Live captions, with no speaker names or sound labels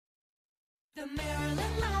The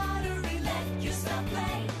Maryland Lottery, let yourself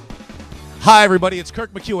play. Hi, everybody. It's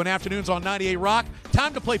Kirk McEwen. Afternoons on 98 Rock.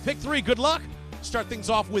 Time to play Pick 3. Good luck. Start things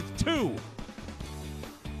off with 2.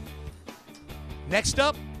 Next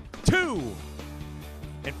up, 2.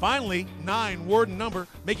 And finally, 9, word and number,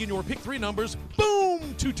 making your Pick 3 numbers, boom,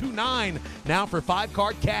 229. Now for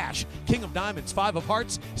 5-card cash. King of Diamonds, 5 of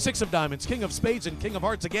Hearts, 6 of Diamonds, King of Spades, and King of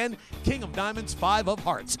Hearts again. King of Diamonds, 5 of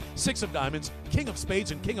Hearts, 6 of Diamonds, King of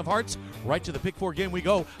Spades, and King of Hearts. Right to the Pick 4 game we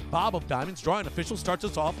go. Bob of Diamonds, drawing official, starts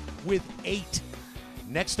us off with 8.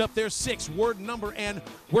 Next up, there's 6, word and number, and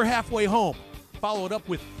we're halfway home. Follow it up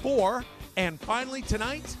with 4. And finally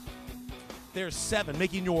tonight, there's 7,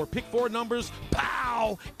 making your Pick 4 numbers,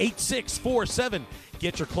 pow, 8, 6, 4, 7.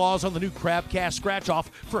 Get your claws on the new Crab Cash Scratch-Off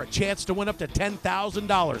for a chance to win up to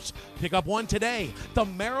 $10,000. Pick up one today. The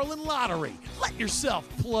Maryland Lottery. Let yourself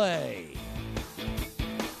play.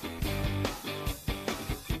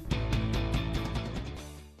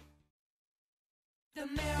 The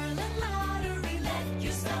Maryland Lottery, let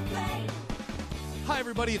yourself play. Hi,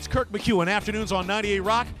 everybody. It's Kirk McEwen. Afternoons on 98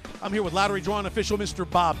 Rock. I'm here with lottery drawing official Mr.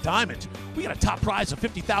 Bob Diamond. We got a top prize of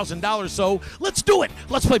 $50,000, so let's do it.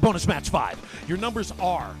 Let's play bonus match 5. Your numbers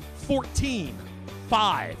are 14,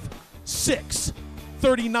 5, 6,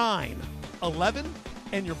 39, 11,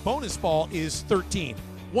 and your bonus ball is 13.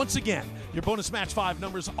 Once again, your bonus match 5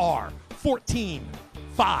 numbers are 14,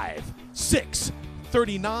 5, 6,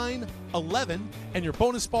 39, 11, and your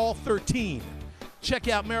bonus ball 13. Check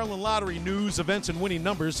out Maryland Lottery news, events, and winning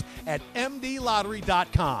numbers at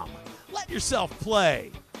mdlottery.com. Let yourself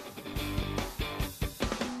play.